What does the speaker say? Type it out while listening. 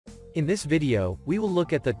In this video, we will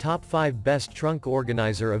look at the top 5 best trunk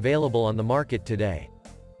organizer available on the market today.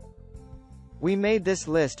 We made this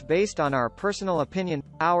list based on our personal opinion,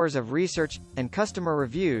 hours of research, and customer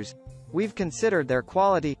reviews. We've considered their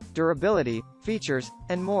quality, durability, features,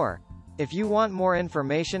 and more. If you want more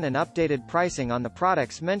information and updated pricing on the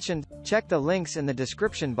products mentioned, check the links in the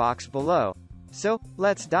description box below. So,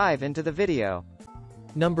 let's dive into the video.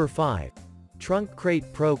 Number 5.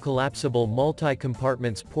 TrunkCratepro Collapsible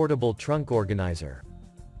Multi-Compartments Portable Trunk Organizer.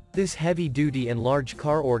 This heavy-duty and large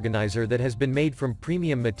car organizer that has been made from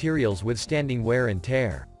premium materials withstanding wear and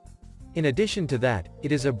tear. In addition to that,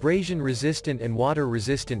 it is abrasion-resistant and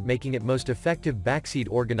water-resistant, making it most effective backseat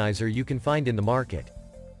organizer you can find in the market.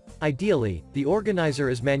 Ideally, the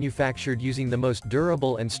organizer is manufactured using the most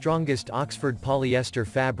durable and strongest Oxford polyester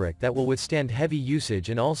fabric that will withstand heavy usage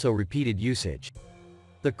and also repeated usage.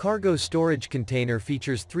 The cargo storage container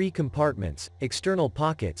features 3 compartments, external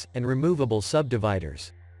pockets, and removable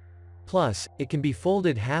subdividers. Plus, it can be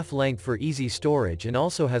folded half-length for easy storage and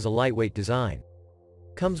also has a lightweight design.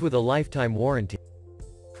 Comes with a lifetime warranty.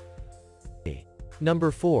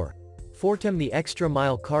 Number 4. FORTEM The Extra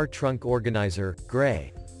Mile Car Trunk Organizer,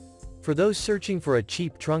 Gray. For those searching for a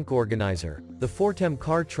cheap trunk organizer, the FORTEM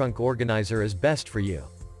Car Trunk Organizer is best for you.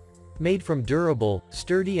 Made from durable,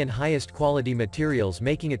 sturdy and highest quality materials,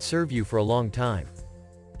 making it serve you for a long time.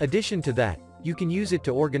 Addition to that, you can use it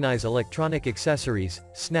to organize electronic accessories,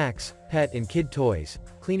 snacks, pet and kid toys,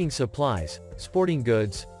 cleaning supplies, sporting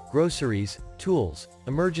goods, groceries, tools,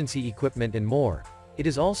 emergency equipment and more. It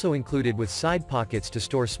is also included with side pockets to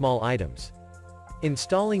store small items.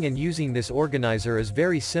 Installing and using this organizer is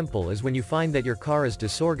very simple, as when you find that your car is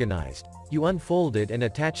disorganized, you unfold it and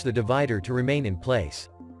attach the divider to remain in place.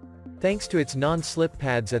 Thanks to its non-slip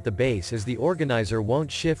pads at the base, as the organizer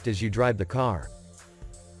won't shift as you drive the car.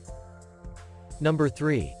 Number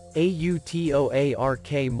 3.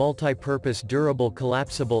 AUTOARK Multipurpose Durable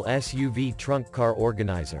Collapsible SUV Trunk Car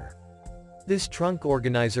Organizer. This trunk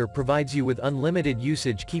organizer provides you with unlimited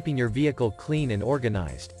usage, keeping your vehicle clean and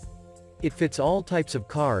organized. It fits all types of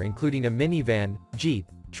car, including a minivan, Jeep,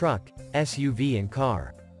 truck, SUV and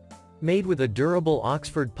car. Made with a durable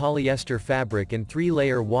Oxford polyester fabric and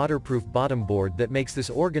 3-layer waterproof bottom board that makes this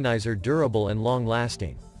organizer durable and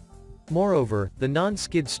long-lasting. Moreover, the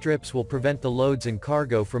non-skid strips will prevent the loads and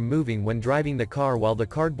cargo from moving when driving the car, while the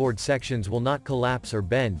cardboard sections will not collapse or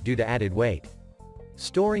bend due to added weight.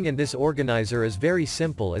 Storing in this organizer is very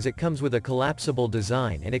simple, as it comes with a collapsible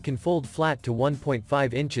design and it can fold flat to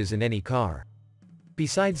 1.5 inches in any car.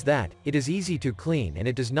 Besides that, it is easy to clean and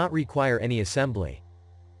it does not require any assembly.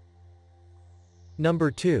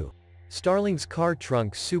 Number 2. Starling's Car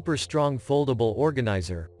Trunk Super Strong Foldable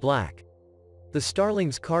Organizer, Black. The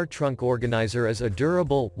Starling's Car Trunk Organizer is a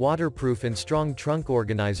durable, waterproof and strong trunk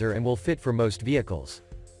organizer and will fit for most vehicles.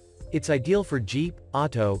 It's ideal for Jeep,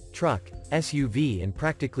 auto, truck, SUV and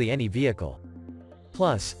practically any vehicle.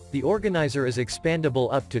 Plus, the organizer is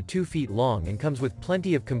expandable up to 2 feet long and comes with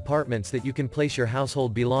plenty of compartments that you can place your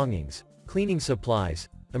household belongings, cleaning supplies,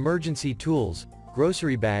 emergency tools,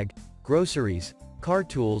 grocery bag, groceries, car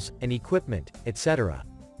tools, and equipment, etc.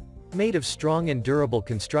 Made of strong and durable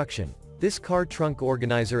construction, this car trunk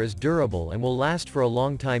organizer is durable and will last for a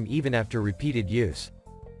long time even after repeated use.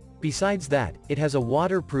 Besides that, it has a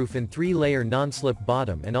waterproof and 3-layer non-slip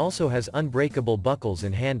bottom and also has unbreakable buckles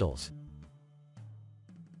and handles.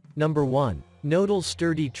 Number 1. Nodal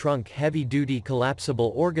Sturdy Trunk Heavy-Duty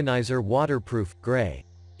Collapsible Organizer Waterproof, Gray.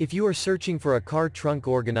 If you are searching for a car trunk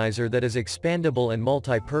organizer that is expandable and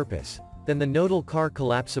multi-purpose, then the Nodal Car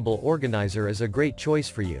Collapsible Organizer is a great choice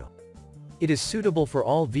for you. It is suitable for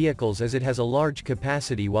all vehicles, as it has a large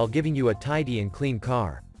capacity while giving you a tidy and clean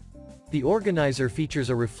car. The organizer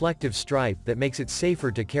features a reflective stripe that makes it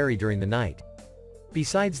safer to carry during the night.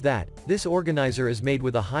 Besides that, this organizer is made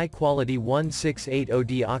with a high-quality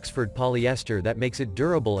 168OD Oxford polyester that makes it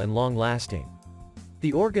durable and long-lasting.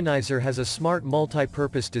 The organizer has a smart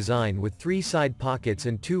multi-purpose design with 3 side pockets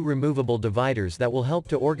and 2 removable dividers that will help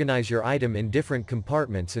to organize your item in different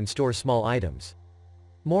compartments and store small items.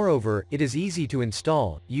 Moreover, it is easy to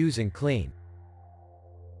install, use and clean.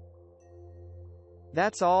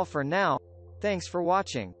 That's all for now. Thanks for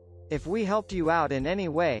watching. If we helped you out in any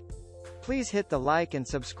way, please hit the like and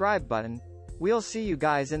subscribe button. We'll see you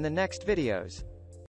guys in the next videos.